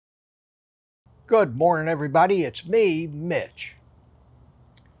Good morning, everybody. It's me, Mitch.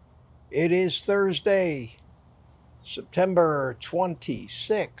 It is Thursday, September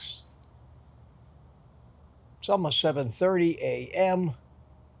 26th. It's almost 7:30 a.m.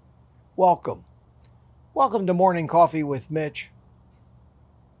 Welcome. Welcome to Morning Coffee with Mitch.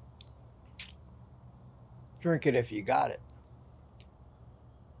 Drink it if you got it.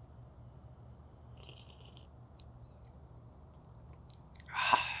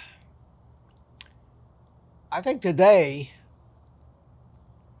 I think today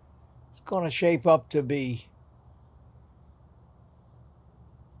is going to shape up to be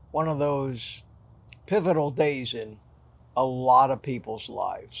one of those pivotal days in a lot of people's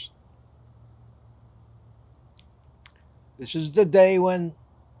lives. This is the day when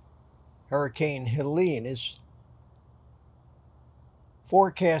Hurricane Helene is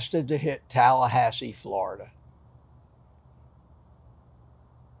forecasted to hit Tallahassee, Florida.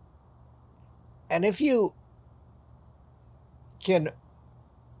 And if you can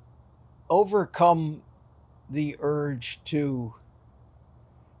overcome the urge to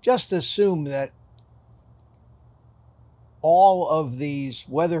just assume that all of these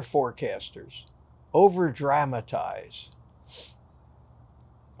weather forecasters over-dramatize,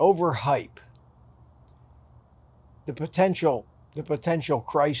 overhype the potential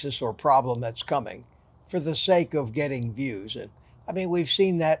crisis or problem that's coming for the sake of getting views. And I mean, we've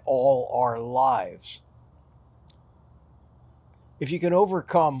seen that all our lives. If you can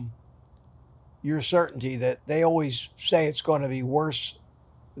overcome your certainty that they always say it's going to be worse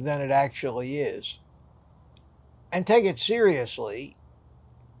than it actually is, and take it seriously,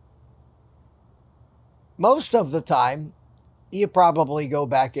 most of the time, you probably go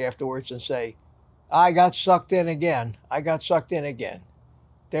back afterwards and say, I got sucked in again. I got sucked in again.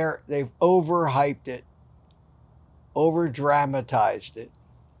 They've overhyped it, over-dramatized it,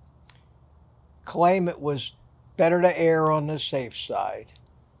 claim it was better to err on the safe side.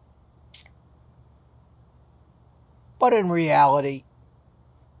 But in reality,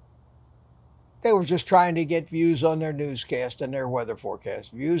 they were just trying to get views on their newscast and their weather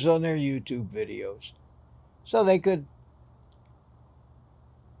forecast, views on their YouTube videos, so they could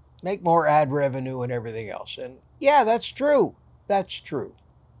make more ad revenue and everything else. And yeah, that's true. That's true.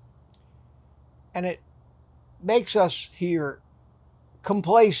 And it makes us here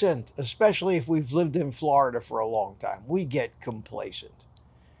complacent, especially if we've lived in Florida for a long time. We get complacent.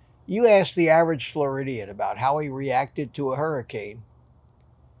 You ask the average Floridian about how he reacted to a hurricane,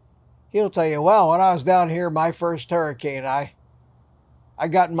 he'll tell you, well, when I was down here, my first hurricane, I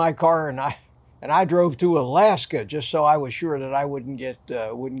got in my car and I drove to Alaska just so I was sure that I wouldn't get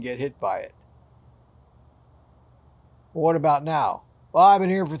hit by it. Well, what about now? Well, I've been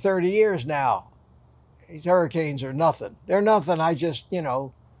here for 30 years now. These hurricanes are nothing. They're nothing. I just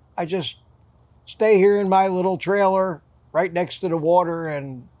stay here in my little trailer right next to the water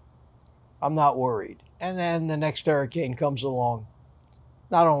and I'm not worried. And then the next hurricane comes along.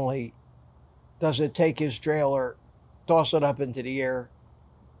 Not only does it take his trailer, toss it up into the air,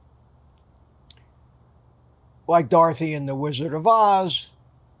 like Dorothy in The Wizard of Oz,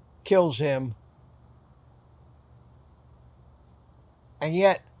 kills him. And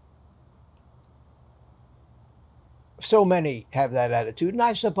yet, so many have that attitude, and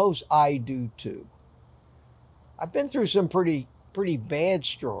I suppose I do too. I've been through some pretty bad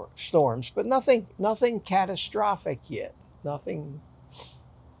storms, but nothing catastrophic yet. Nothing.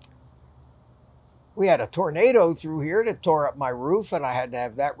 We had a tornado through here that tore up my roof, and I had to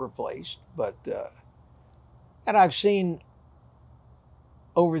have that replaced. But and I've seen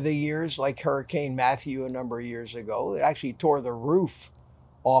over the years, like Hurricane Matthew a number of years ago, it actually tore the roof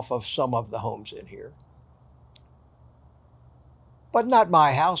off of some of the homes in here. But not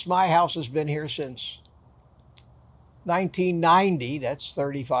my house. My house has been here since 1990. That's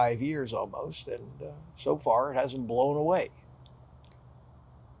 35 years almost. And so far, it hasn't blown away.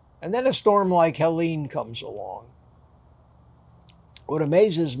 And then a storm like Helene comes along. What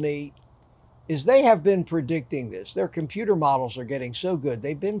amazes me is they have been predicting this. Their computer models are getting so good.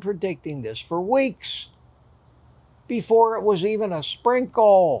 They've been predicting this for weeks before it was even a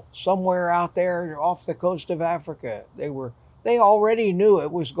sprinkle somewhere out there off the coast of Africa. They already knew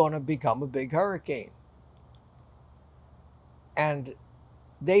it was going to become a big hurricane. And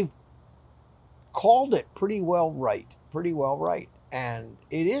they've called it pretty well right. And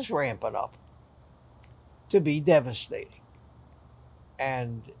it is ramping up to be devastating.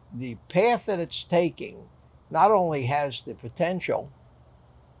 And the path that it's taking not only has the potential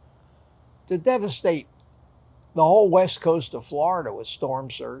to devastate the whole west coast of Florida with storm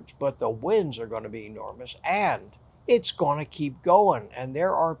surge, but the winds are going to be enormous and it's going to keep going. And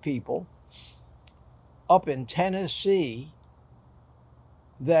there are people up in Tennessee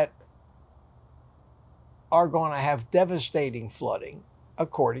that are going to have devastating flooding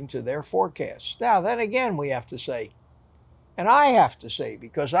according to their forecasts. Now, then again, we have to say, and I have to say,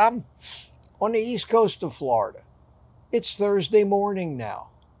 because I'm on the east coast of Florida, it's Thursday morning now.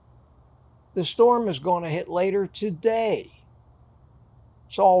 The storm is going to hit later today.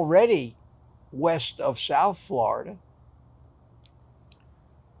 It's already west of South Florida.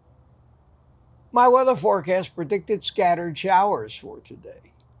 My weather forecast predicted scattered showers for today.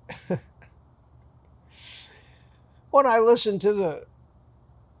 When I listen to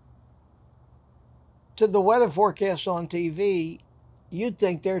the weather forecast on TV, you'd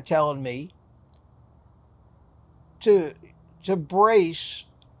think they're telling me to brace.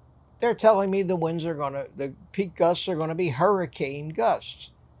 They're telling me the peak gusts are going to be hurricane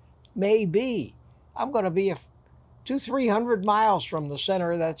gusts. Maybe. I'm going to be 200-300 miles from the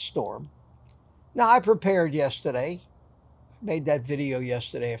center of that storm. Now, I prepared yesterday. I made that video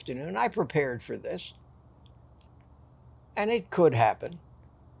yesterday afternoon. I prepared for this. And it could happen.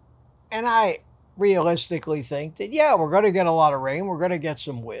 And I realistically think that, yeah, we're going to get a lot of rain. We're going to get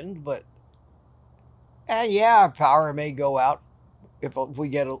some wind. And yeah, our power may go out if we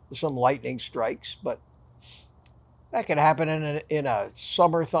get some lightning strikes. But that could happen in a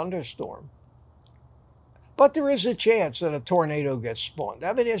summer thunderstorm. But there is a chance that a tornado gets spawned.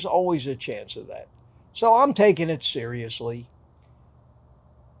 I mean, there's always a chance of that. So I'm taking it seriously.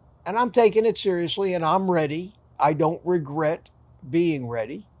 And I'm taking it seriously, and I'm ready. I don't regret being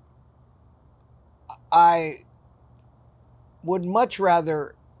ready. I'd much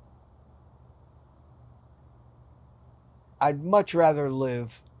rather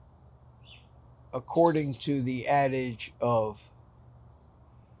live according to the adage of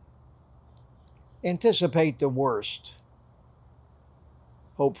anticipate the worst,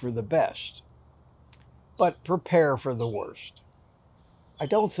 hope for the best, but prepare for the worst. I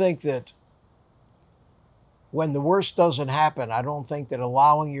don't think that when the worst doesn't happen, I don't think that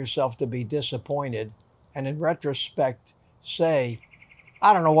allowing yourself to be disappointed and in retrospect say,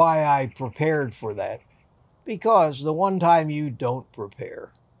 I don't know why I prepared for that, because the one time you don't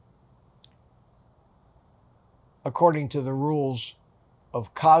prepare, according to the rules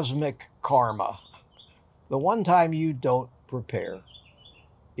of cosmic karma, the one time you don't prepare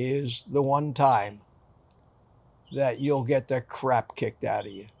is the one time that you'll get the crap kicked out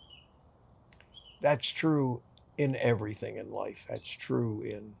of you. That's true in everything in life. That's true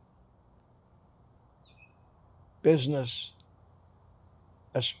in business,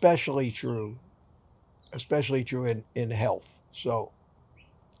 especially true in health. So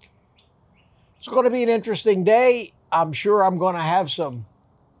it's going to be an interesting day. I'm sure I'm going to have some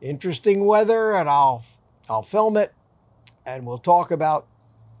interesting weather, and I'll film it, and we'll talk about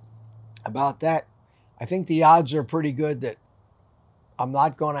that. I think the odds are pretty good that I'm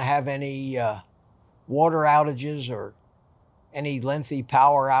not going to have any water outages or any lengthy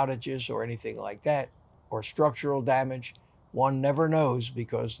power outages or anything like that, or structural damage. One never knows,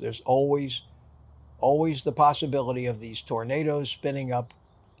 because there's always the possibility of these tornadoes spinning up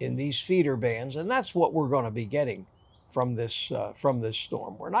in these feeder bands, and that's what we're going to be getting from this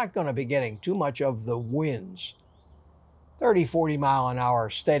storm. We're not going to be getting too much of the winds, 30-40 mile an hour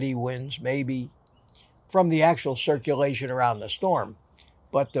steady winds, maybe from the actual circulation around the storm,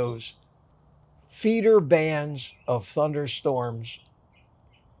 but those feeder bands of thunderstorms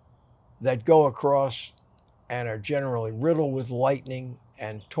that go across and are generally riddled with lightning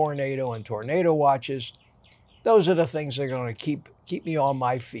and tornado watches, those are the things that are going to keep me on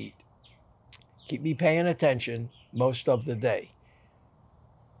my feet, keep me paying attention most of the day.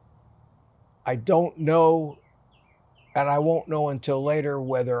 I don't know, and I won't know until later,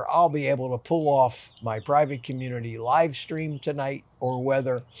 whether I'll be able to pull off my private community live stream tonight, or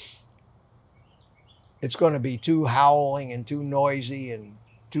whether it's going to be too howling and too noisy and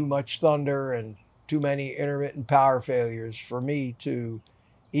too much thunder and too many intermittent power failures for me to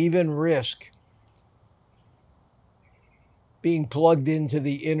even risk being plugged into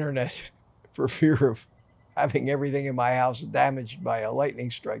the internet for fear of having everything in my house damaged by a lightning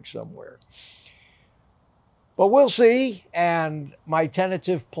strike somewhere. But we'll see, and my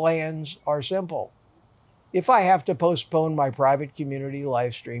tentative plans are simple. If I have to postpone my private community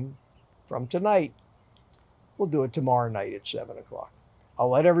live stream from tonight, we'll do it tomorrow night at 7 o'clock. I'll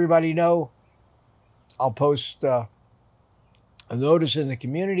let everybody know. I'll post a notice in the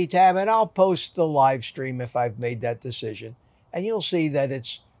community tab, and I'll post the live stream if I've made that decision. And you'll see that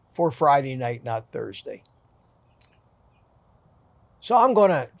it's for Friday night, not Thursday. So I'm going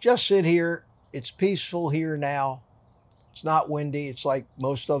to just sit here. It's peaceful here now. It's not windy. It's like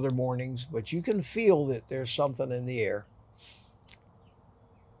most other mornings, but you can feel that there's something in the air.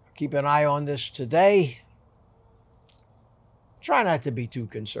 Keep an eye on this today. Try not to be too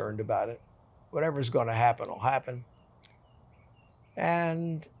concerned about it. Whatever's going to happen will happen.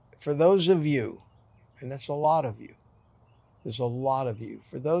 And for those of you, and that's a lot of you, there's a lot of you,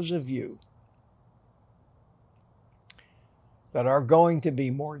 for those of you that are going to be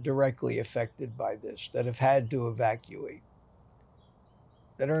more directly affected by this, that have had to evacuate,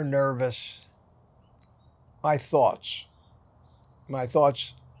 that are nervous, my thoughts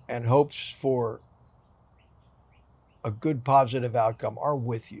and hopes for a good positive outcome are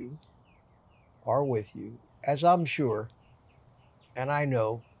with you, as I'm sure, and I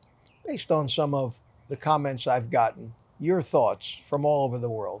know, based on some of the comments I've gotten, your thoughts from all over the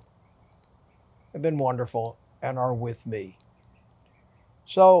world have been wonderful and are with me.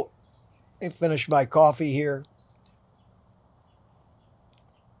 So, I finish my coffee here.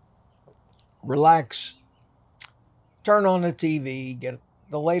 Relax. Turn on the TV. Get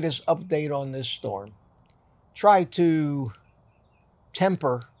the latest update on this storm. Try to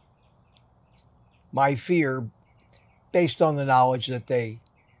temper my fear based on the knowledge that they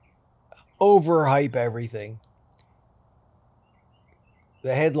overhype everything.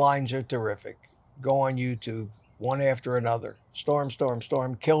 The headlines are terrific. Go on YouTube, one after another. Storm, storm,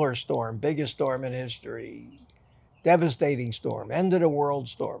 storm, killer storm, biggest storm in history, devastating storm, end of the world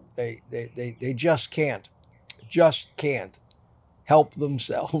storm. They just can't help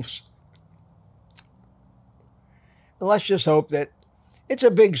themselves. And let's just hope that it's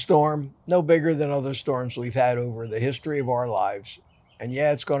a big storm, no bigger than other storms we've had over the history of our lives. And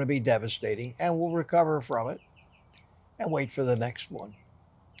yeah, it's going to be devastating, and we'll recover from it and wait for the next one.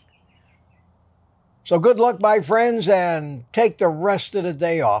 So good luck, my friends, and take the rest of the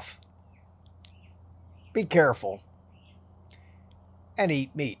day off. Be careful and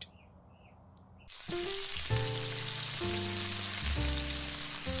eat meat.